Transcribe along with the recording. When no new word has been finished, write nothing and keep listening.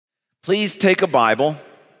Please take a Bible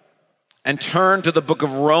and turn to the book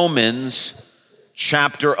of Romans,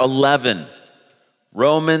 chapter 11.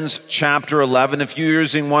 Romans, chapter 11. If you're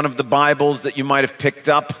using one of the Bibles that you might have picked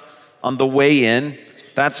up on the way in,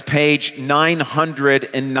 that's page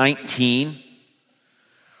 919.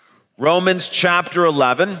 Romans, chapter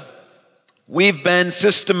 11. We've been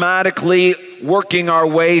systematically working our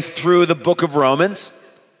way through the book of Romans.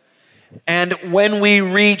 And when we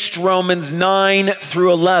reached Romans 9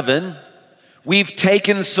 through 11, we've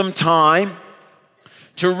taken some time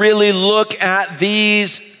to really look at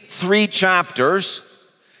these three chapters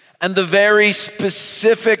and the very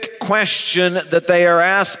specific question that they are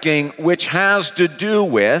asking, which has to do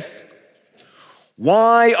with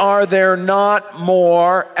why are there not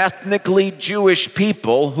more ethnically Jewish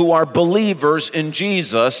people who are believers in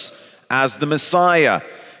Jesus as the Messiah?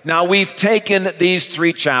 Now, we've taken these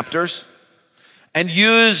three chapters and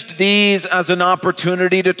used these as an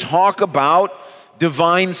opportunity to talk about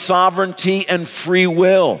divine sovereignty and free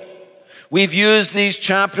will. We've used these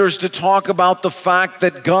chapters to talk about the fact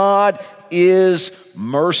that God is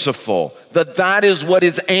merciful, that is what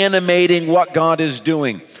is animating what God is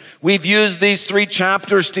doing. We've used these three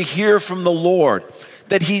chapters to hear from the Lord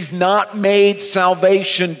that He's not made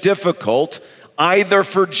salvation difficult, either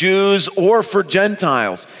for Jews or for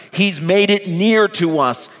Gentiles. He's made it near to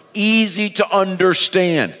us, easy to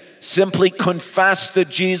understand. Simply confess that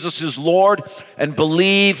Jesus is Lord and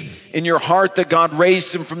believe in your heart that God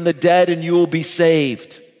raised Him from the dead and you will be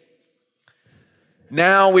saved.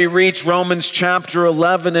 Now we reach Romans chapter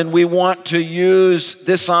 11 and we want to use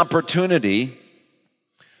this opportunity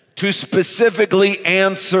to specifically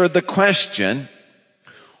answer the question,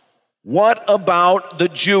 what about the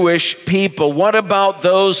Jewish people? What about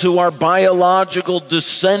those who are biological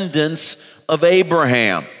descendants of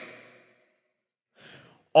Abraham?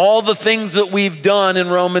 All the things that we've done in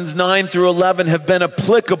Romans 9 through 11 have been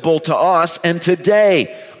applicable to us, and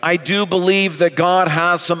today I do believe that God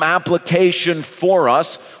has some application for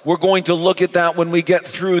us. We're going to look at that when we get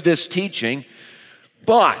through this teaching,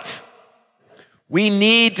 but we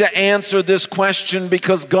need to answer this question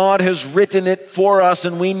because God has written it for us,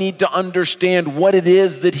 and we need to understand what it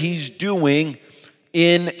is that He's doing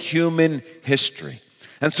in human history.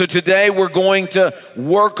 And so today we're going to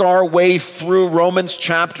work our way through Romans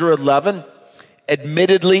chapter 11.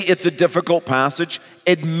 Admittedly, it's a difficult passage.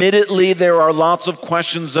 Admittedly, there are lots of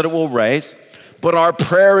questions that it will raise. But our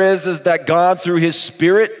prayer is that God, through His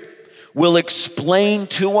Spirit, will explain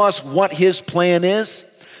to us what His plan is,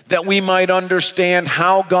 that we might understand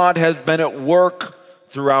how God has been at work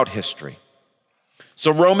throughout history.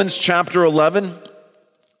 So Romans chapter 11,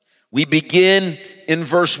 we begin in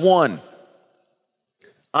verse 1.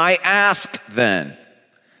 I ask then,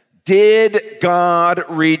 did God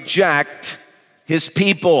reject His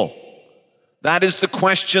people? That is the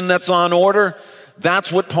question that's on order.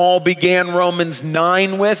 That's what Paul began Romans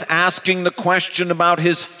 9 with, asking the question about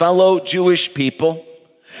his fellow Jewish people.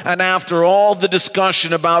 And after all the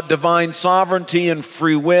discussion about divine sovereignty and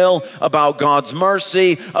free will, about God's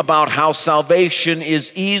mercy, about how salvation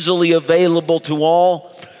is easily available to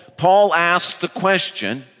all, Paul asks the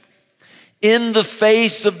question, in the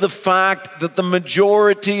face of the fact that the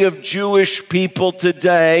majority of Jewish people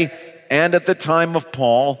today, and at the time of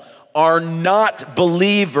Paul, are not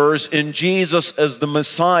believers in Jesus as the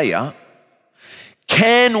Messiah,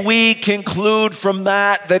 can we conclude from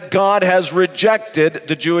that God has rejected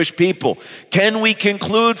the Jewish people? Can we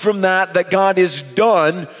conclude from that God is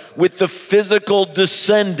done with the physical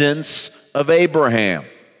descendants of Abraham?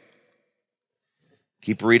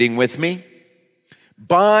 Keep reading with me.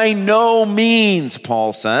 By no means,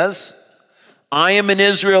 Paul says, I am an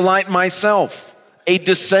Israelite myself, a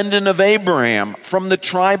descendant of Abraham from the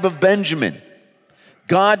tribe of Benjamin.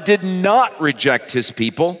 God did not reject His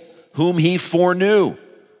people, whom He foreknew.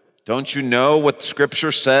 Don't you know what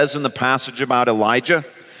Scripture says in the passage about Elijah?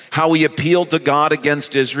 How he appealed to God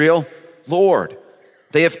against Israel? Lord,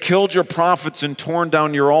 they have killed your prophets and torn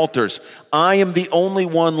down your altars. I am the only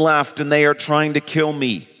one left, and they are trying to kill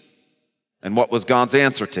me. And what was God's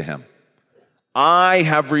answer to him? I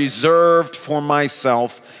have reserved for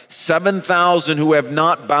myself 7,000 who have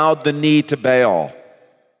not bowed the knee to Baal.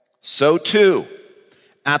 So too,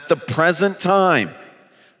 at the present time,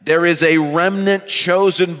 there is a remnant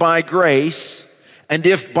chosen by grace, and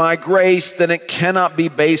if by grace, then it cannot be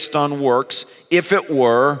based on works. If it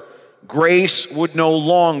were, grace would no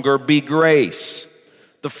longer be grace.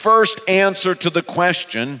 The first answer to the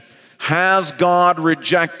question, has God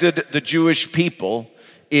rejected the Jewish people,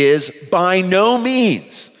 is by no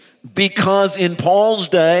means, because in Paul's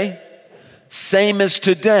day, same as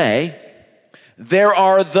today, There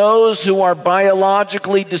are those who are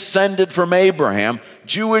biologically descended from Abraham,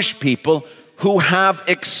 Jewish people, who have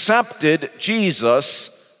accepted Jesus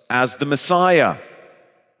as the Messiah.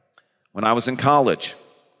 When I was in college,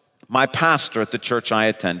 my pastor at the church I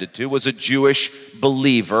attended to was a Jewish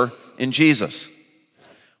believer in Jesus.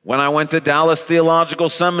 When I went to Dallas Theological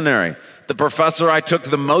Seminary, the professor I took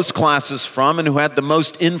the most classes from and who had the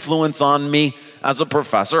most influence on me as a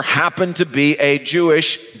professor happened to be a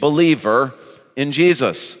Jewish believer in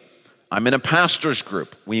Jesus. I'm in a pastor's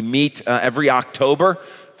group. We meet every October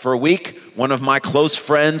for a week. One of my close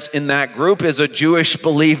friends in that group is a Jewish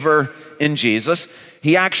believer in Jesus.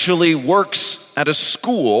 He actually works at a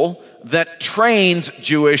school that trains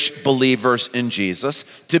Jewish believers in Jesus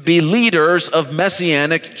to be leaders of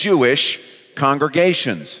Messianic Jewish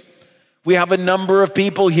congregations. We have a number of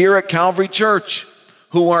people here at Calvary Church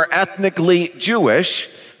who are ethnically Jewish,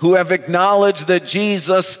 who have acknowledged that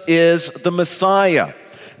Jesus is the Messiah.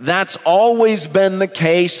 That's always been the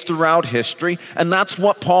case throughout history, and that's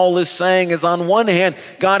what Paul is saying is, on one hand,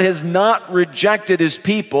 God has not rejected his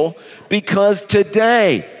people, because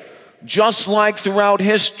today, just like throughout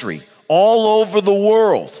history, all over the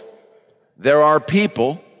world, there are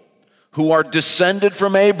people who are descended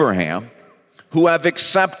from Abraham who have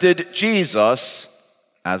accepted Jesus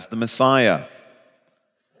as the Messiah.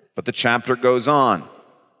 But the chapter goes on.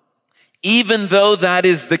 Even though that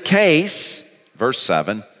is the case, verse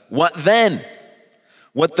 7, what then?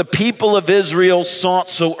 What the people of Israel sought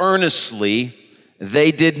so earnestly,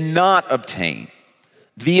 they did not obtain.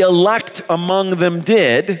 The elect among them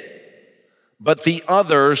did, but the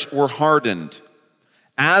others were hardened.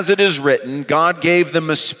 As it is written, God gave them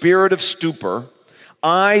a spirit of stupor,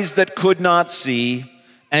 eyes that could not see,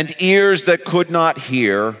 and ears that could not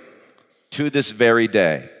hear, to this very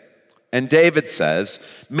day. And David says,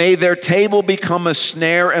 may their table become a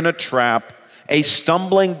snare and a trap, a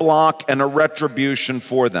stumbling block and a retribution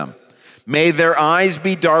for them. May their eyes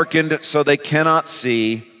be darkened so they cannot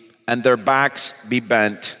see, and their backs be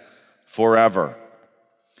bent forever.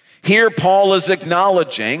 Here Paul is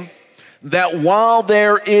acknowledging that while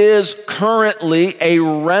there is currently a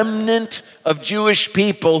remnant of Jewish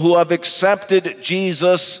people who have accepted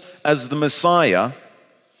Jesus as the Messiah,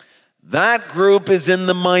 that group is in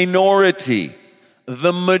the minority.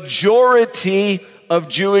 The majority of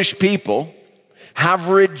Jewish people have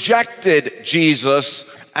rejected Jesus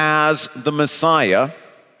as the Messiah.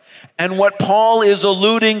 And what Paul is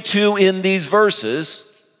alluding to in these verses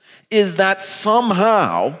is that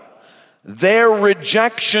somehow their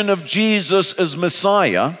rejection of Jesus as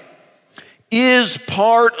Messiah is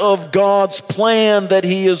part of God's plan that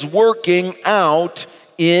he is working out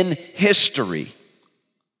in history.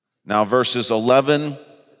 Now, verses 11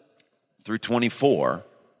 through 24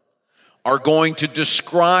 are going to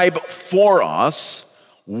describe for us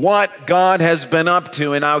what God has been up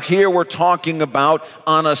to. And now here we're talking about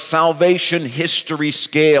on a salvation history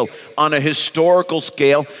scale, on a historical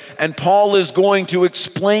scale. And Paul is going to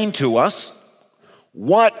explain to us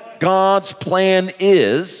what God's plan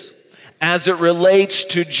is as it relates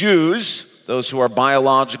to Jews, those who are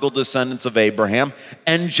biological descendants of Abraham,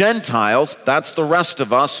 and Gentiles, that's the rest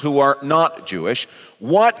of us who are not Jewish,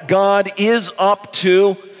 what God is up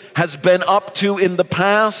to, has been up to in the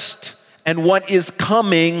past, and what is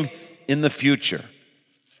coming in the future.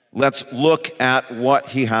 Let's look at what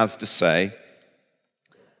he has to say.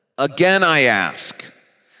 Again, I ask,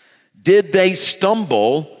 did they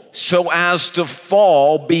stumble so as to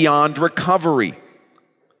fall beyond recovery?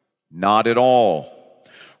 Not at all.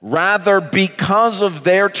 Rather, because of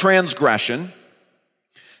their transgression,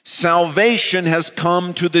 salvation has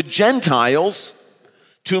come to the Gentiles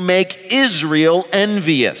to make Israel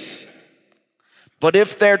envious. But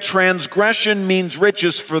if their transgression means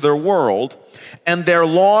riches for their world, and their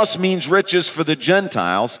loss means riches for the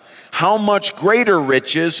Gentiles, how much greater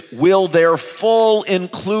riches will their full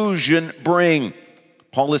inclusion bring?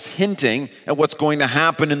 Paul is hinting at what's going to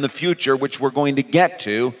happen in the future, which we're going to get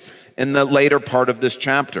to in the later part of this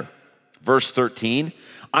chapter. Verse 13,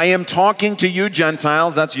 I am talking to you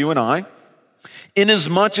Gentiles, that's you and I.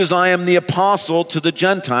 Inasmuch as I am the apostle to the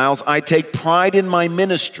Gentiles, I take pride in my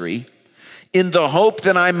ministry, in the hope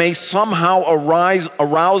that I may somehow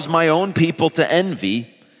arouse my own people to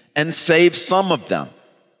envy and save some of them.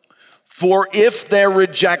 For if their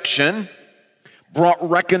rejection brought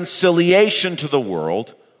reconciliation to the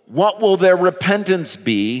world, what will their repentance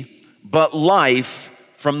be but life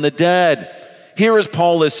from the dead? Here, as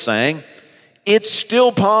Paul is saying, it's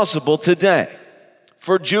still possible today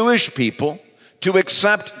for Jewish people to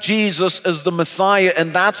accept Jesus as the Messiah,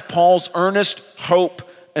 and that's Paul's earnest hope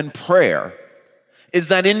and prayer, is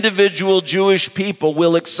that individual Jewish people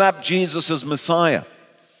will accept Jesus as Messiah.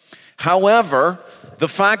 However, the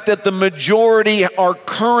fact that the majority are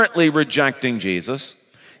currently rejecting Jesus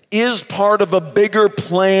is part of a bigger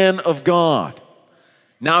plan of God.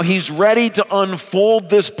 Now, he's ready to unfold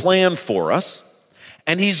this plan for us,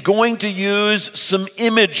 and he's going to use some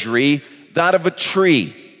imagery, that of a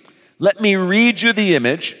tree. Let me read you the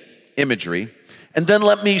imagery, and then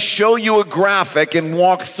let me show you a graphic and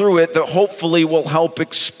walk through it that hopefully will help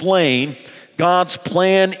explain God's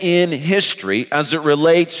plan in history as it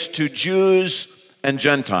relates to Jews and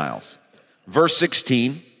Gentiles. Verse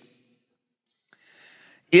 16,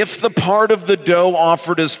 if the part of the dough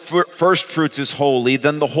offered as first fruits is holy,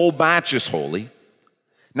 then the whole batch is holy.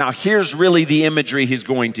 Now here's really the imagery he's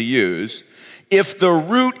going to use. If the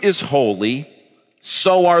root is holy,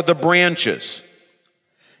 so are the branches.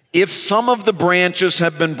 If some of the branches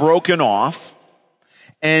have been broken off,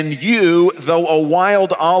 and you, though a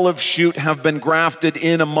wild olive shoot, have been grafted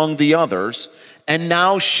in among the others, and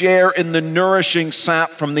now share in the nourishing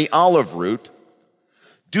sap from the olive root,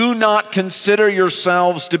 do not consider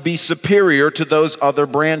yourselves to be superior to those other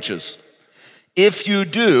branches. If you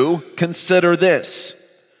do, consider this: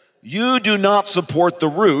 you do not support the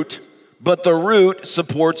root, but the root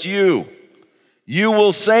supports you. You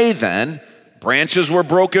will say then, branches were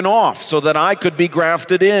broken off so that I could be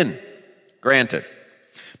grafted in. Granted.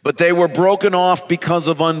 But they were broken off because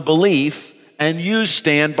of unbelief, and you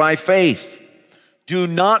stand by faith. Do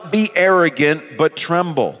not be arrogant, but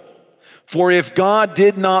tremble. For if God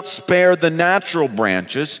did not spare the natural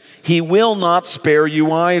branches, he will not spare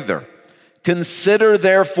you either. Consider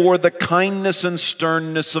therefore the kindness and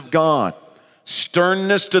sternness of God.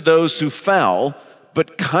 Sternness to those who fell,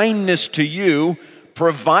 but kindness to you,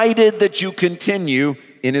 provided that you continue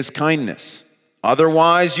in his kindness.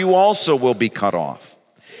 Otherwise you also will be cut off.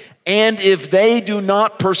 And if they do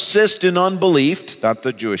not persist in unbelief, that's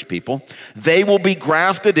the Jewish people, they will be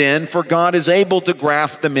grafted in, for God is able to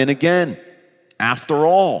graft them in again. After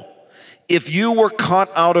all, if you were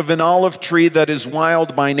cut out of an olive tree that is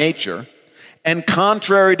wild by nature, and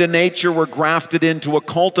contrary to nature were grafted into a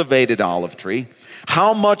cultivated olive tree,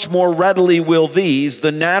 how much more readily will these,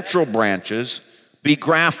 the natural branches, be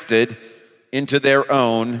grafted into their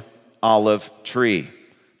own olive tree?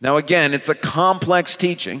 Now again, it's a complex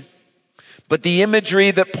teaching, but the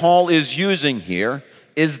imagery that Paul is using here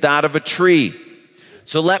is that of a tree.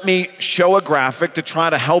 So let me show a graphic to try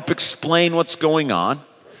to help explain what's going on.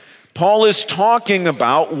 Paul is talking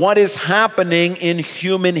about what is happening in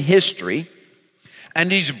human history,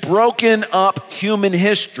 and he's broken up human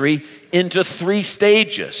history into 3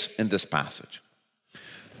 stages in this passage.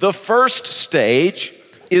 The first stage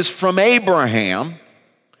is from Abraham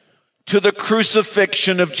to the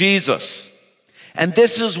crucifixion of Jesus. And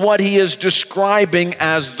this is what he is describing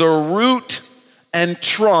as the root and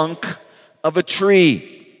trunk of a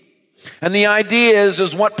tree. And the idea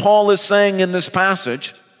is what Paul is saying in this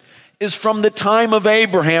passage is from the time of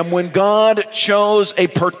Abraham, when God chose a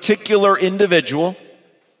particular individual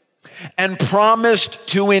and promised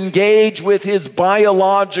to engage with his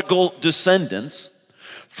biological descendants,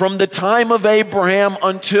 from the time of Abraham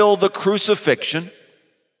until the crucifixion,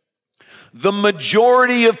 the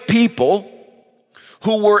majority of people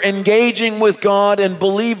who were engaging with God and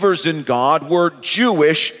believers in God were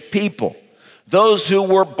Jewish people, those who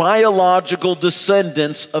were biological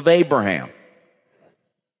descendants of Abraham.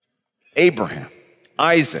 Abraham,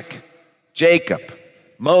 Isaac, Jacob,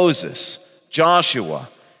 Moses, Joshua,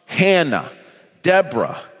 Hannah,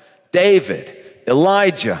 Deborah, David,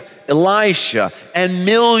 Elijah, Elisha, and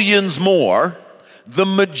millions more, the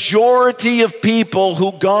majority of people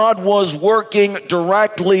who God was working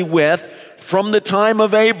directly with from the time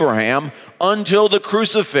of Abraham until the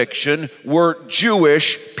crucifixion were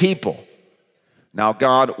Jewish people. Now,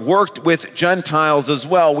 God worked with Gentiles as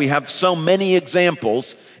well. We have so many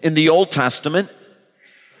examples in the Old Testament: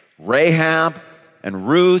 Rahab and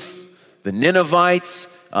Ruth, the Ninevites,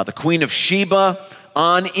 the Queen of Sheba,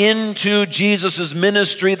 on into Jesus'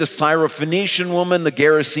 ministry, the Syrophoenician woman, the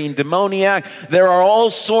Gerasene demoniac. There are all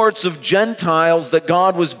sorts of Gentiles that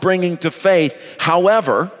God was bringing to faith.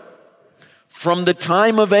 However, from the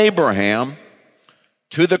time of Abraham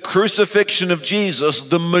to the crucifixion of Jesus,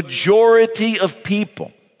 the majority of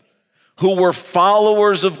people who were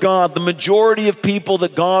followers of God, the majority of people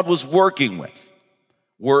that God was working with,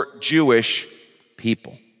 were Jewish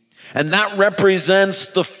people. And that represents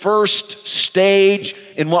the first stage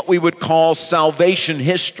in what we would call salvation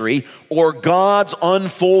history, or God's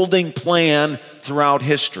unfolding plan throughout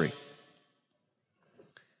history.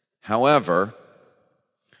 However,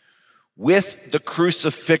 with the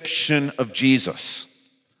crucifixion of Jesus,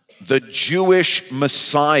 the Jewish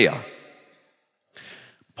Messiah.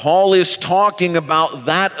 Paul is talking about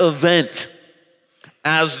that event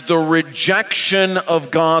as the rejection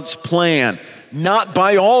of God's plan, not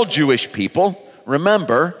by all Jewish people.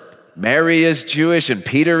 Remember, Mary is Jewish, and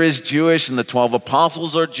Peter is Jewish, and the 12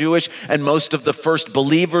 apostles are Jewish, and most of the first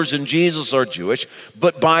believers in Jesus are Jewish,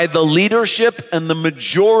 but by the leadership and the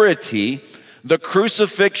majority. The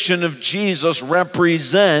crucifixion of Jesus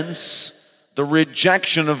represents the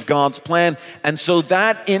rejection of God's plan, and so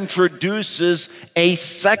that introduces a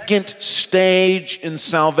second stage in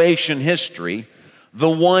salvation history, the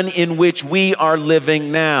one in which we are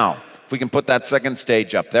living now. If we can put that second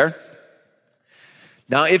stage up there.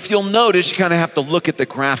 Now, if you'll notice, you kind of have to look at the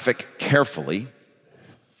graphic carefully.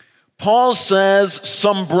 Paul says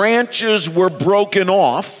some branches were broken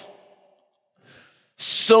off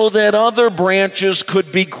so that other branches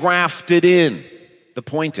could be grafted in. The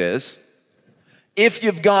point is, if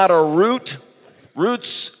you've got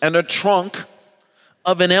roots and a trunk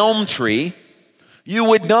of an elm tree, you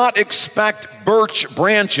would not expect birch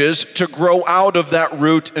branches to grow out of that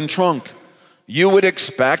root and trunk. You would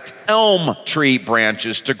expect elm tree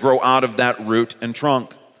branches to grow out of that root and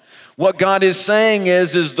trunk. What God is saying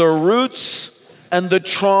is the roots and the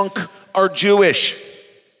trunk are Jewish.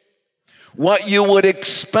 What you would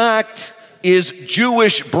expect is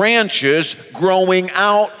Jewish branches growing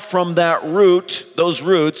out from that root, those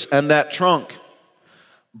roots, and that trunk.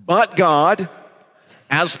 But God,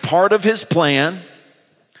 as part of His plan,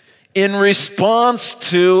 in response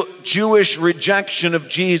to Jewish rejection of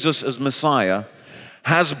Jesus as Messiah,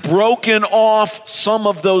 has broken off some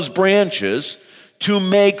of those branches to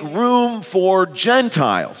make room for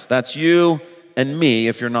Gentiles. That's you and me,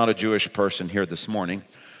 if you're not a Jewish person here this morning,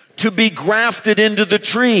 to be grafted into the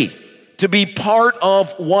tree, to be part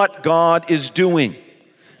of what God is doing.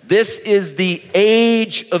 This is the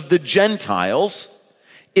age of the Gentiles.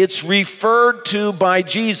 It's referred to by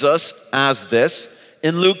Jesus as this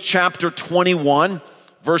in Luke chapter 21,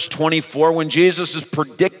 verse 24, when Jesus is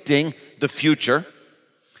predicting the future.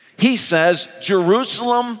 He says,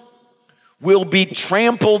 Jerusalem will be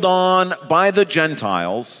trampled on by the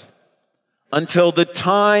Gentiles until the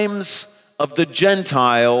times of the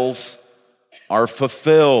Gentiles are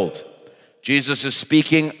fulfilled. Jesus is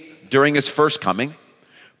speaking during His first coming,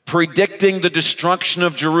 predicting the destruction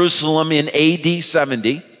of Jerusalem in AD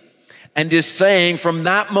 70, and is saying from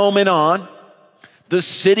that moment on, the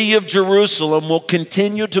city of Jerusalem will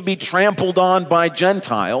continue to be trampled on by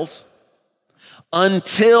Gentiles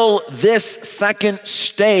until this second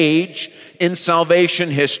stage in salvation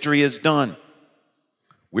history is done.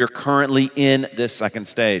 We're currently in this second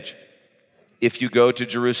stage. If you go to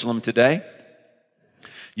Jerusalem today,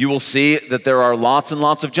 you will see that there are lots and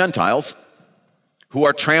lots of Gentiles who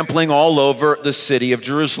are trampling all over the city of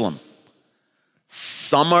Jerusalem.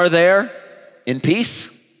 Some are there in peace,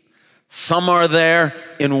 some are there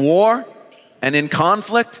in war and in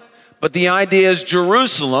conflict, but the idea is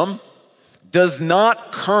Jerusalem does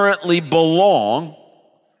not currently belong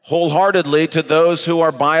wholeheartedly to those who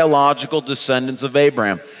are biological descendants of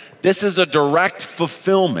Abraham. This is a direct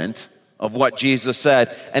fulfillment of what Jesus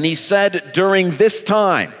said. And He said during this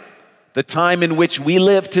time, the time in which we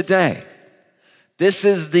live today, this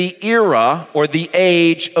is the era or the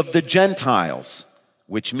age of the Gentiles,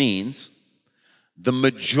 which means the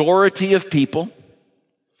majority of people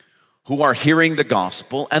who are hearing the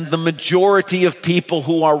gospel and the majority of people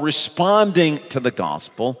who are responding to the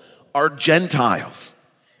gospel are Gentiles.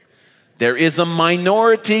 There is a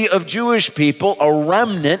minority of Jewish people, a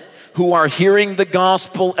remnant, who are hearing the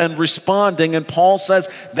gospel and responding, and Paul says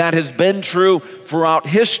that has been true throughout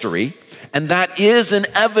history, and that is an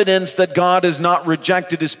evidence that God has not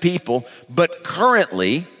rejected His people, but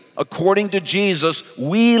currently, according to Jesus,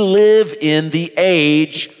 we live in the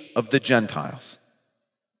age of the Gentiles.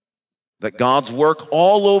 That God's work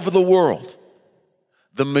all over the world,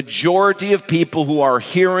 the majority of people who are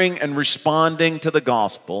hearing and responding to the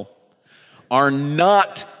gospel are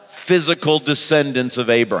not physical descendants of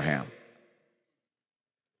Abraham.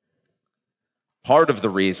 Part of the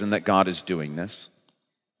reason that God is doing this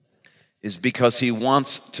is because He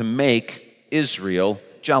wants to make Israel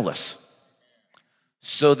jealous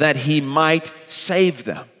so that He might save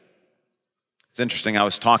them. It's interesting, I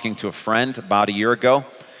was talking to a friend about a year ago.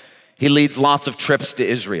 He leads lots of trips to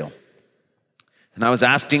Israel. And I was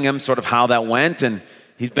asking him sort of how that went, and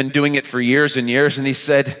he's been doing it for years and years, and he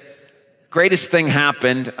said, greatest thing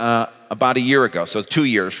happened about a year ago, so 2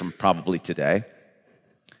 years from probably today.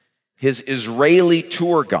 His Israeli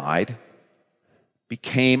tour guide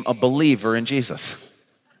became a believer in Jesus.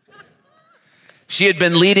 She had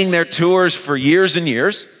been leading their tours for years and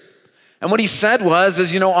years. And what he said was,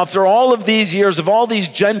 after all of these years of all these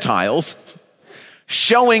Gentiles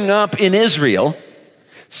showing up in Israel,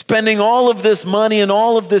 spending all of this money and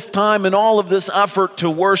all of this time and all of this effort to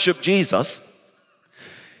worship Jesus,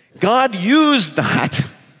 God used that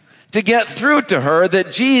to get through to her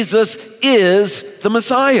that Jesus is the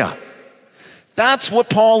Messiah. That's what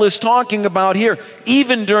Paul is talking about here.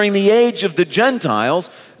 Even during the age of the Gentiles,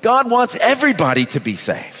 God wants everybody to be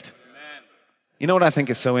saved. You know what I think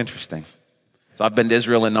is so interesting? So I've been to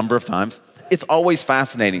Israel a number of times. It's always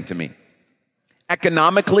fascinating to me.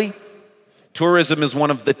 Economically, tourism is one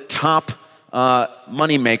of the top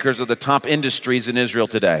money makers or the top industries in Israel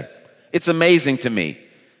today. It's amazing to me.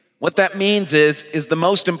 What that means is the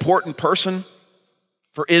most important person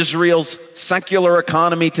for Israel's secular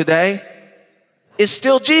economy today is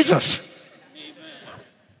still Jesus.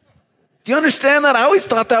 Do you understand that? I always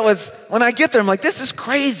thought that was, when I get there, I'm like, this is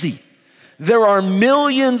crazy. There are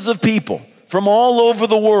millions of people from all over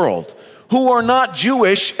the world who are not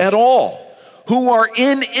Jewish at all, who are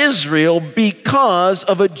in Israel because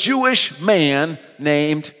of a Jewish man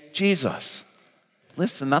named Jesus.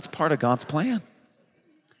 Listen, that's part of God's plan.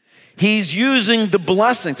 He's using the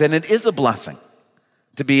blessings, and it is a blessing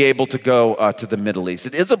to be able to go to the Middle East.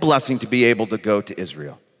 It is a blessing to be able to go to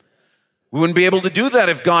Israel. We wouldn't be able to do that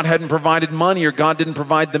if God hadn't provided money or God didn't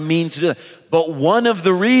provide the means to do that. But one of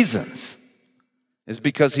the reasons is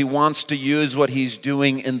because he wants to use what he's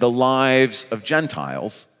doing in the lives of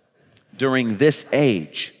Gentiles during this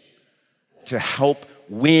age to help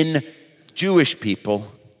win Jewish people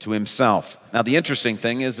to himself. Now, the interesting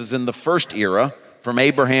thing is in the first era, from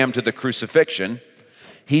Abraham to the crucifixion,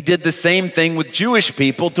 he did the same thing with Jewish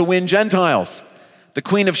people to win Gentiles. The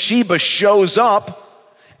Queen of Sheba shows up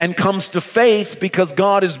and comes to faith because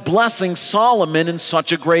God is blessing Solomon in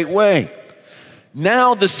such a great way.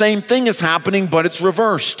 Now the same thing is happening, but it's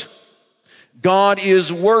reversed. God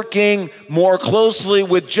is working more closely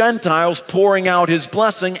with Gentiles, pouring out his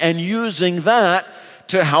blessing and using that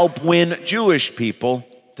to help win Jewish people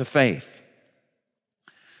to faith.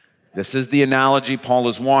 This is the analogy Paul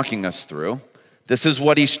is walking us through. This is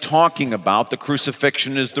what he's talking about. The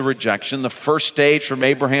crucifixion is the rejection. The first stage from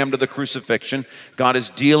Abraham to the crucifixion, God is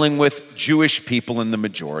dealing with Jewish people in the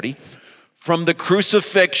majority. From the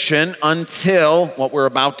crucifixion until what we're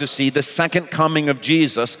about to see, the second coming of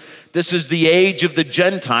Jesus, this is the age of the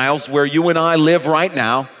Gentiles where you and I live right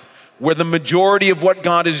now, where the majority of what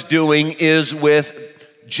God is doing is with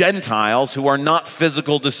Gentiles who are not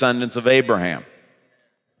physical descendants of Abraham.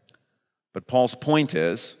 But Paul's point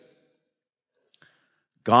is,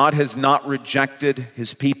 God has not rejected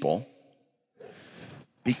his people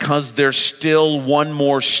because there's still one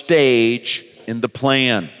more stage in the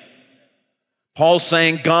plan. Paul's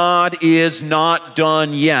saying God is not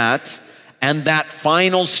done yet, and that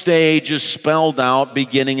final stage is spelled out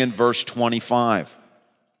beginning in verse 25.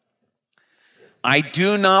 I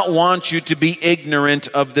do not want you to be ignorant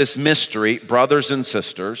of this mystery, brothers and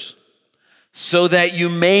sisters, so that you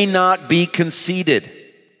may not be conceited.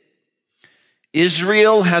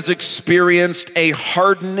 Israel has experienced a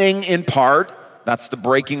hardening in part, that's the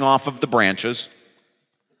breaking off of the branches,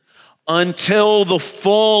 until the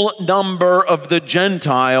full number of the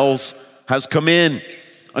Gentiles has come in,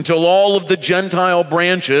 until all of the Gentile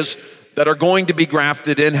branches that are going to be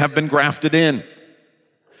grafted in have been grafted in.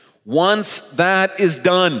 Once that is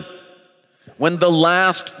done, when the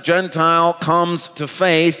last Gentile comes to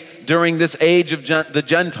faith during this age of the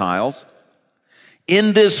Gentiles,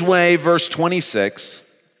 in this way, verse 26,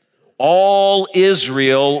 all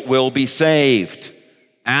Israel will be saved.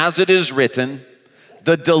 As it is written,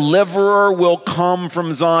 the deliverer will come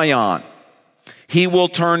from Zion. He will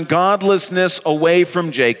turn godlessness away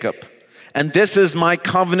from Jacob. And this is my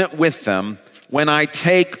covenant with them when I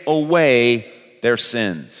take away their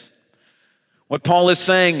sins. What Paul is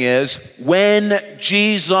saying is, when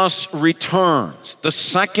Jesus returns, the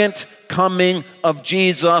second coming of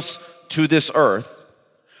Jesus to this earth,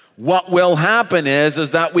 what will happen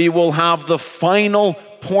is that we will have the final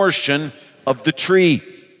portion of the tree.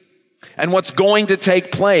 And what's going to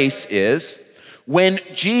take place is, when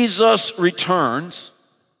Jesus returns,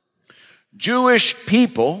 Jewish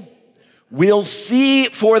people will see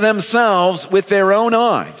for themselves with their own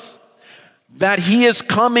eyes that he is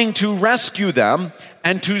coming to rescue them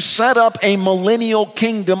and to set up a millennial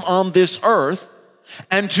kingdom on this earth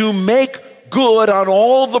and to make good on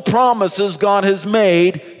all the promises God has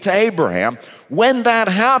made to Abraham. When that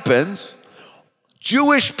happens,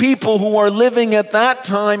 Jewish people who are living at that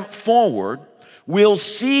time forward will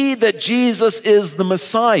see that Jesus is the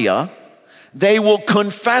Messiah. They will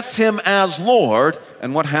confess him as Lord.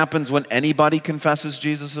 And what happens when anybody confesses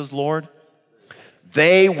Jesus as Lord?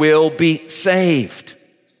 They will be saved.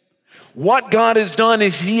 What God has done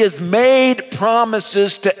is he has made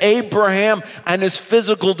promises to Abraham and his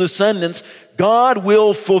physical descendants. God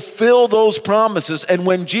will fulfill those promises. And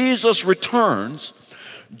when Jesus returns,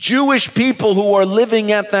 Jewish people who are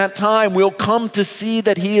living at that time will come to see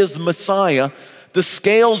that he is Messiah. The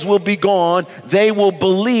scales will be gone. They will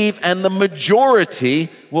believe, and the majority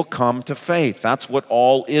will come to faith. That's what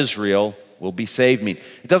all Israel will be saved mean.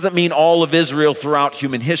 It doesn't mean all of Israel throughout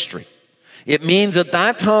human history. It means at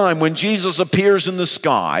that time when Jesus appears in the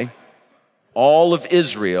sky, all of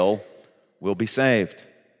Israel will be saved.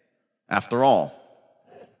 After all,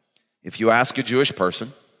 if you ask a Jewish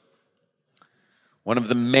person, one of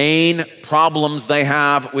the main problems they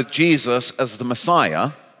have with Jesus as the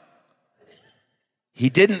Messiah, he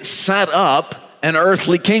didn't set up an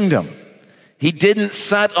earthly kingdom. He didn't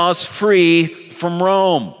set us free from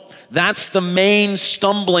Rome. That's the main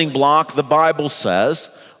stumbling block, the Bible says,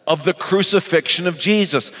 of the crucifixion of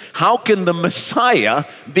Jesus. How can the Messiah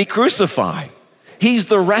be crucified? He's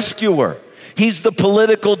the rescuer. He's the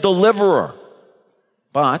political deliverer.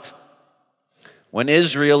 But when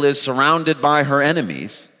Israel is surrounded by her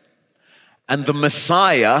enemies, and the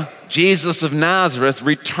Messiah, Jesus of Nazareth,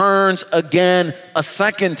 returns again a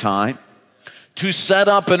second time to set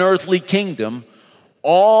up an earthly kingdom,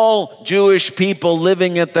 all Jewish people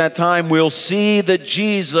living at that time will see that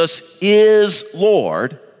Jesus is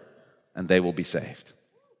Lord, and they will be saved.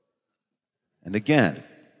 And again,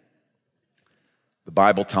 the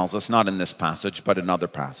Bible tells us, not in this passage, but in other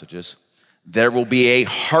passages, there will be a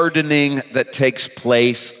hardening that takes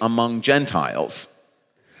place among Gentiles,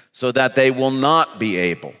 so that they will not be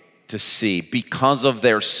able to see, because of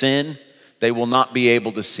their sin, they will not be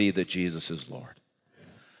able to see that Jesus is Lord.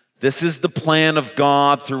 This is the plan of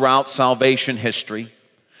God throughout salvation history.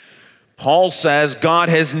 Paul says God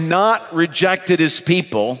has not rejected his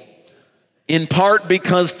people, in part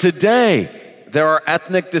because today there are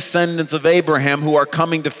ethnic descendants of Abraham who are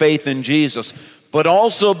coming to faith in Jesus, but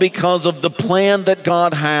also because of the plan that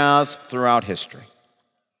God has throughout history.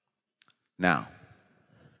 Now,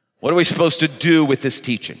 what are we supposed to do with this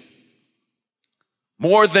teaching?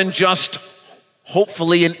 More than just,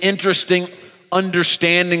 hopefully, an interesting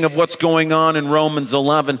understanding of what's going on in Romans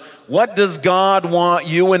 11, what does God want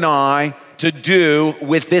you and I to do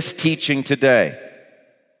with this teaching today?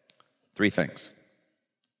 3 things.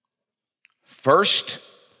 First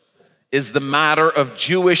is the matter of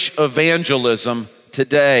Jewish evangelism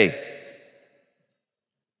today.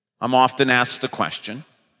 I'm often asked the question,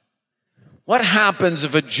 what happens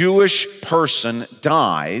if a Jewish person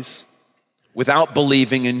dies without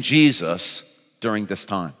believing in Jesus during this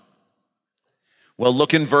time? Well,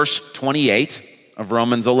 look in verse 28 of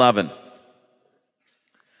Romans 11.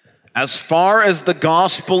 As far as the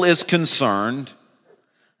gospel is concerned,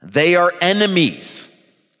 they are enemies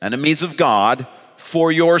of God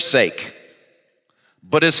for your sake.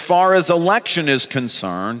 But as far as election is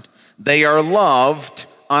concerned, they are loved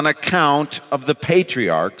on account of the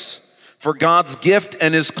patriarchs, for God's gift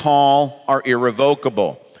and his call are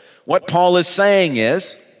irrevocable. What Paul is saying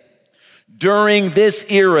is, during this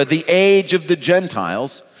era, the age of the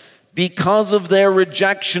Gentiles, because of their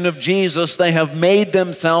rejection of Jesus, they have made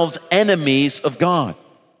themselves enemies of God.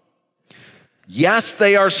 Yes,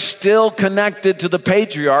 they are still connected to the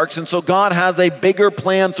patriarchs, and so God has a bigger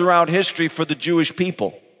plan throughout history for the Jewish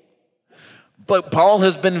people. But Paul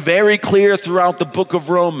has been very clear throughout the book of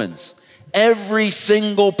Romans. Every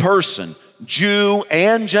single person, Jew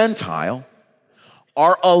and Gentile,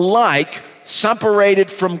 are alike separated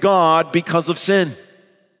from God because of sin.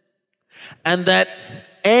 And that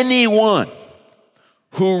anyone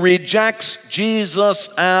who rejects Jesus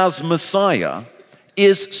as Messiah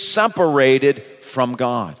is separated from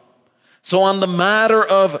God. So on the matter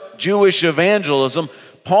of Jewish evangelism,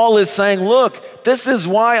 Paul is saying, look, this is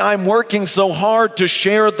why I'm working so hard to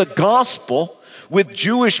share the gospel with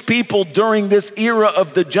Jewish people during this era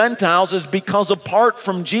of the Gentiles, is because apart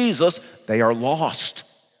from Jesus, they are lost.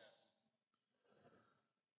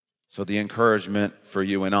 So the encouragement for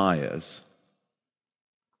you and I is,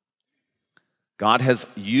 God has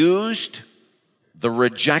used the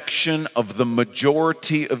rejection of the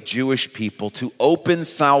majority of Jewish people to open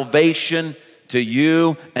salvation to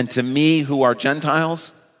you and to me who are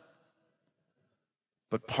Gentiles.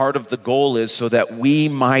 But part of the goal is so that we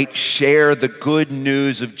might share the good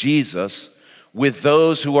news of Jesus with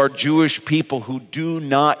those who are Jewish people who do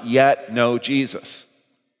not yet know Jesus.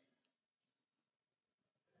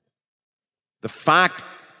 The fact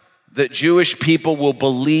that Jewish people will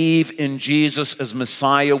believe in Jesus as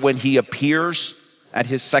Messiah when he appears at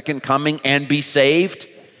his second coming and be saved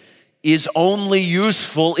is only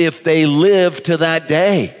useful if they live to that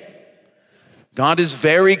day. God is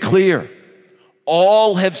very clear.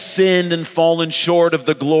 All have sinned and fallen short of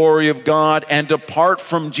the glory of God, and apart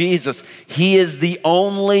from Jesus, he is the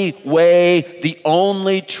only way, the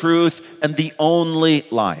only truth, and the only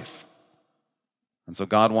life. And so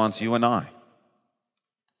God wants you and I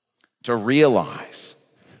to realize,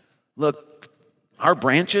 look, our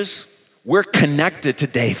branches, we're connected to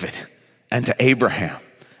David and to Abraham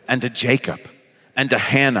and to Jacob and to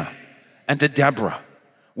Hannah and to Deborah.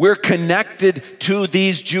 We're connected to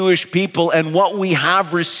these Jewish people and what we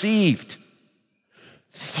have received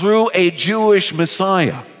through a Jewish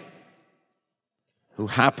Messiah who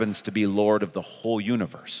happens to be Lord of the whole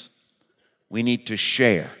universe. We need to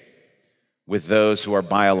share with those who are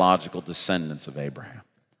biological descendants of Abraham.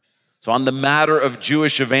 So on the matter of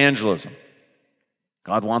Jewish evangelism,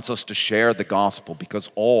 God wants us to share the gospel because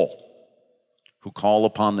all who call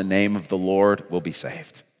upon the name of the Lord will be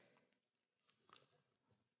saved.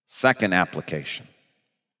 Second application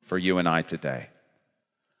for you and I today.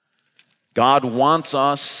 God wants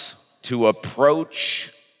us to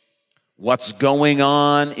approach what's going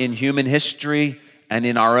on in human history and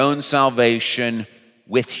in our own salvation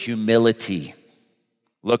with humility.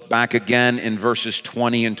 Look back again in verses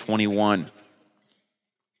 20 and 21.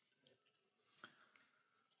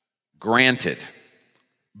 Granted,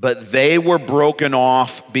 but they were broken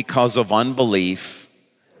off because of unbelief,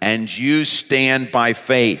 and you stand by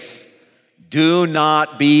faith. Do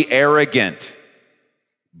not be arrogant,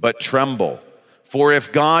 but tremble. For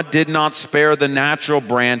if God did not spare the natural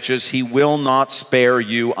branches, he will not spare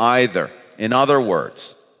you either. In other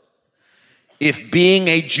words, if being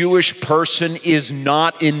a Jewish person is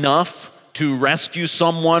not enough to rescue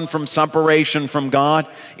someone from separation from God,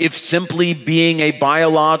 if simply being a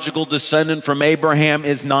biological descendant from Abraham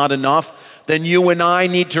is not enough, then you and I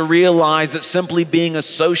need to realize that simply being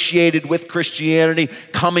associated with Christianity,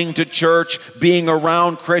 coming to church, being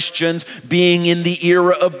around Christians, being in the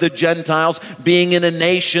era of the Gentiles, being in a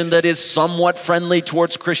nation that is somewhat friendly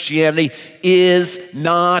towards Christianity is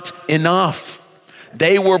not enough.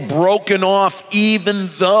 They were broken off even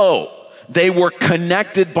though they were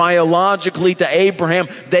connected biologically to Abraham.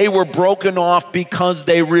 They were broken off because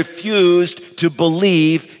they refused to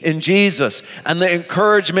believe in Jesus. And the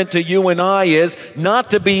encouragement to you and I is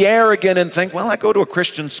not to be arrogant and think, well, I go to a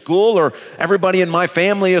Christian school, or everybody in my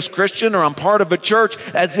family is Christian, or I'm part of a church,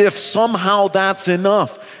 as if somehow that's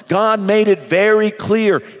enough. God made it very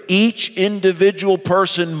clear. Each individual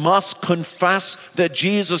person must confess that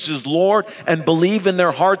Jesus is Lord and believe in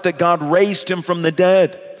their heart that God raised him from the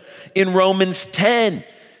dead. In Romans 10,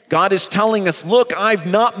 God is telling us, look, I've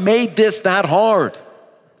not made this that hard.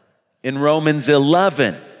 In Romans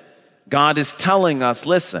 11, God is telling us,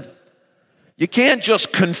 listen, you can't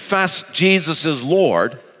just confess Jesus is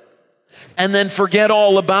Lord and then forget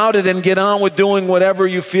all about it and get on with doing whatever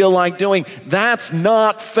you feel like doing. That's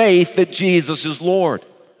not faith that Jesus is Lord.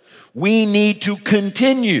 We need to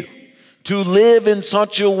continue to live in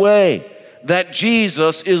such a way that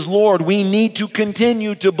Jesus is Lord. We need to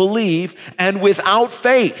continue to believe, and without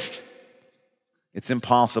faith, it's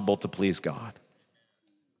impossible to please God.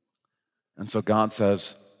 And so God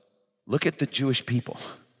says, look at the Jewish people.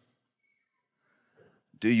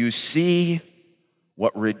 Do you see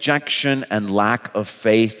what rejection and lack of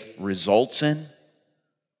faith results in?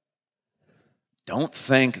 Don't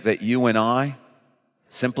think that you and I,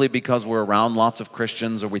 simply because we're around lots of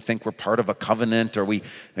Christians, or we think we're part of a covenant, or we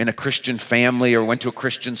in a Christian family, or went to a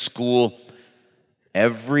Christian school,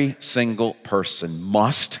 every single person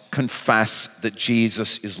must confess that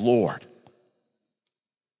Jesus is Lord.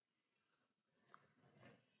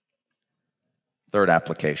 Third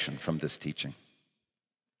application from this teaching.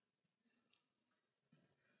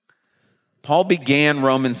 Paul began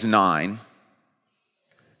Romans 9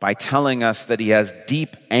 by telling us that he has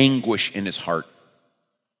deep anguish in his heart.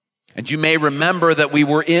 And you may remember that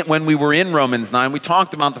when we were in Romans 9, we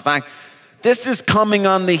talked about the fact this is coming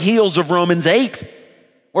on the heels of Romans 8,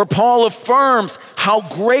 where Paul affirms how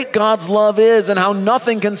great God's love is and how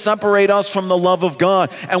nothing can separate us from the love of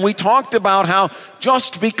God. And we talked about how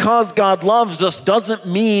just because God loves us doesn't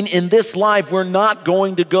mean in this life we're not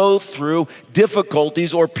going to go through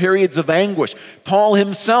difficulties or periods of anguish. Paul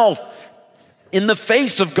himself, in the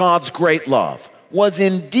face of God's great love, was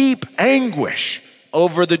in deep anguish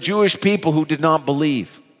over the Jewish people who did not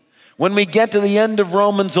believe. When we get to the end of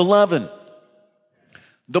Romans 11,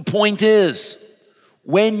 the point is,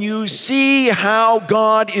 when you see how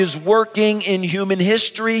God is working in human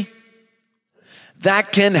history,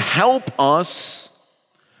 that can help us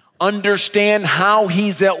understand how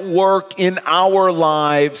he's at work in our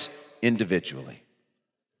lives individually.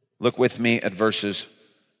 Look with me at verses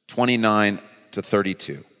 29 to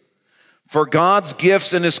 32. For God's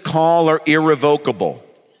gifts and his call are irrevocable.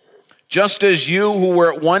 Just as you who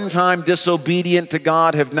were at one time disobedient to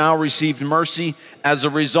God have now received mercy as a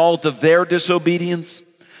result of their disobedience,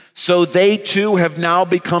 so they too have now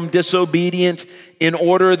become disobedient in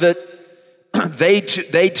order that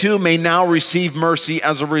they too may now receive mercy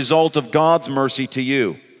as a result of God's mercy to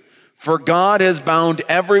you. For God has bound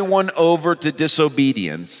everyone over to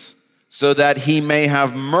disobedience so that he may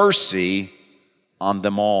have mercy on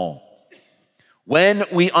them all. When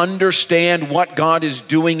we understand what God is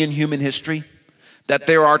doing in human history, that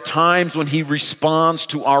there are times when he responds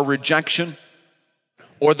to our rejection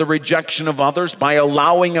or the rejection of others by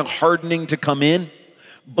allowing a hardening to come in,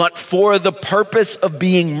 but for the purpose of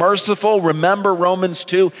being merciful. Remember Romans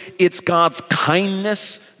 2, it's God's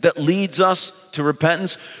kindness that leads us to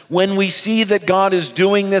repentance. When we see that God is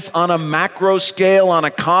doing this on a macro scale, on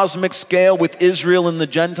a cosmic scale with Israel and the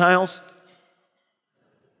Gentiles,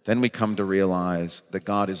 then we come to realize that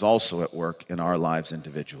God is also at work in our lives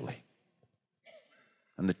individually.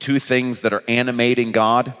 And the two things that are animating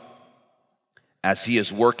God as he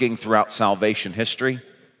is working throughout salvation history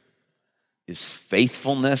is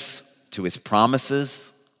faithfulness to his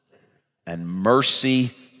promises and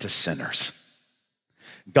mercy to sinners.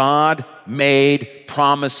 God made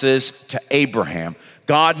promises to Abraham.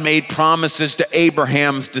 God made promises to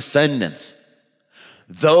Abraham's descendants.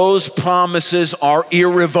 Those promises are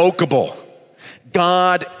irrevocable.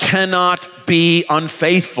 God cannot be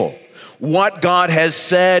unfaithful. What God has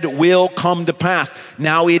said will come to pass.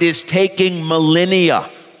 Now it is taking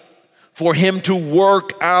millennia for him to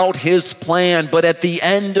work out his plan, but at the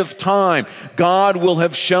end of time, God will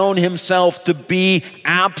have shown himself to be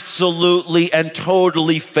absolutely and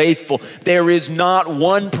totally faithful. There is not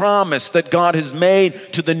one promise that God has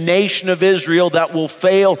made to the nation of Israel that will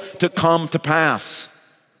fail to come to pass.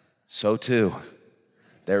 So too,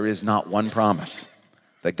 there is not one promise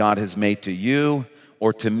that God has made to you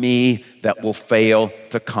or to me that will fail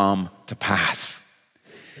to come to pass.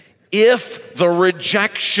 If the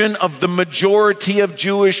rejection of the majority of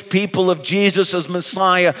Jewish people of Jesus as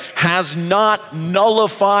Messiah has not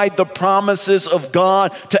nullified the promises of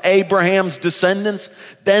God to Abraham's descendants,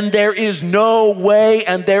 then there is no way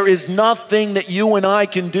and there is nothing that you and I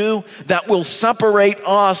can do that will separate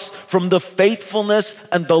us from the faithfulness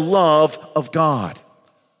and the love of God.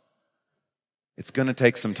 It's going to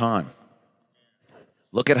take some time.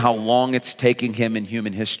 Look at how long it's taking him in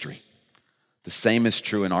human history. The same is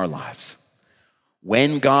true in our lives.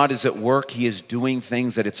 When God is at work, he is doing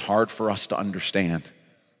things that it's hard for us to understand.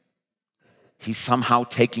 He's somehow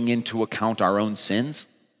taking into account our own sins.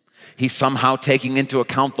 He's somehow taking into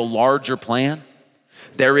account the larger plan.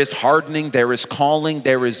 There is hardening, there is calling,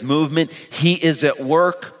 there is movement. He is at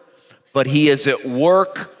work, but he is at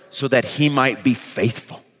work so that he might be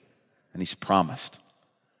faithful. And he's promised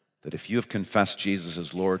that if you have confessed Jesus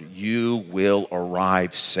as Lord, you will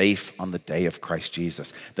arrive safe on the day of Christ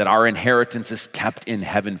Jesus. That our inheritance is kept in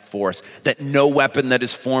heaven for us. That no weapon that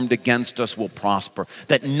is formed against us will prosper.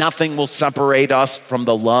 That nothing will separate us from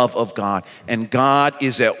the love of God. And God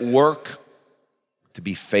is at work to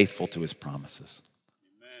be faithful to his promises.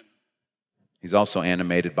 Amen. He's also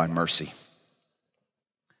animated by mercy.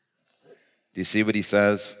 Do you see what he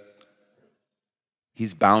says?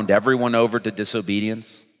 He's bound everyone over to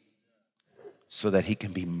disobedience so that he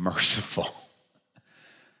can be merciful.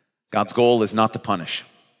 God's goal is not to punish.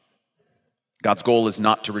 God's goal is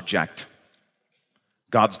not to reject.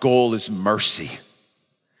 God's goal is mercy.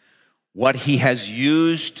 What he has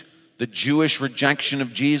used, the Jewish rejection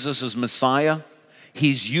of Jesus as Messiah,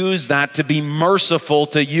 he's used that to be merciful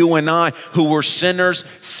to you and I who were sinners,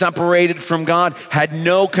 separated from God, had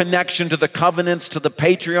no connection to the covenants, to the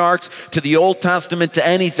patriarchs, to the Old Testament, to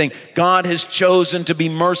anything. God has chosen to be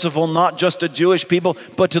merciful not just to Jewish people,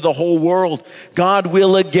 but to the whole world. God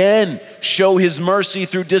will again show his mercy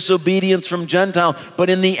through disobedience from Gentiles, but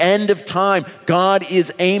in the end of time, God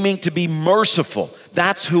is aiming to be merciful.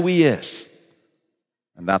 That's who he is.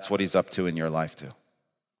 And that's what he's up to in your life too.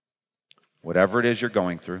 Whatever it is you're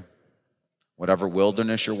going through, whatever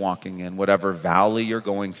wilderness you're walking in, whatever valley you're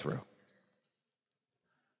going through,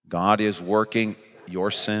 God is working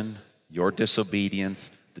your sin, your disobedience,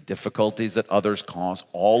 the difficulties that others cause,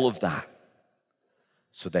 all of that,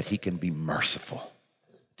 so that he can be merciful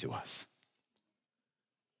to us.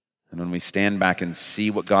 And when we stand back and see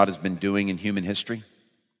what God has been doing in human history,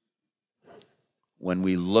 when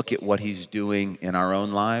we look at what he's doing in our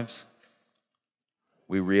own lives,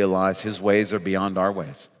 we realize his ways are beyond our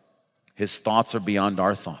ways. His thoughts are beyond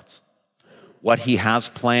our thoughts. What he has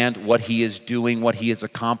planned, what he is doing, what he is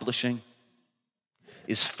accomplishing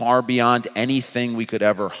is far beyond anything we could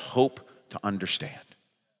ever hope to understand.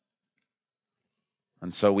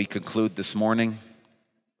 And so we conclude this morning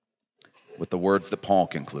with the words that Paul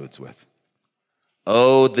concludes with.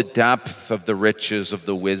 Oh, the depth of the riches of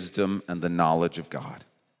the wisdom and the knowledge of God.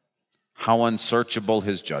 How unsearchable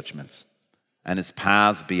his judgments and his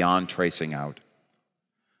paths beyond tracing out.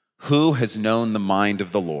 Who has known the mind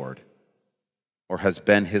of the Lord, or has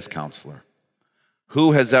been his counselor?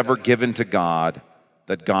 Who has ever given to God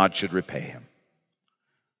that God should repay him?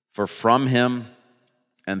 For from him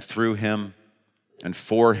and through him and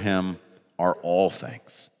for him are all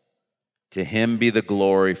things. To him be the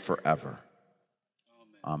glory forever.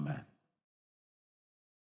 Amen.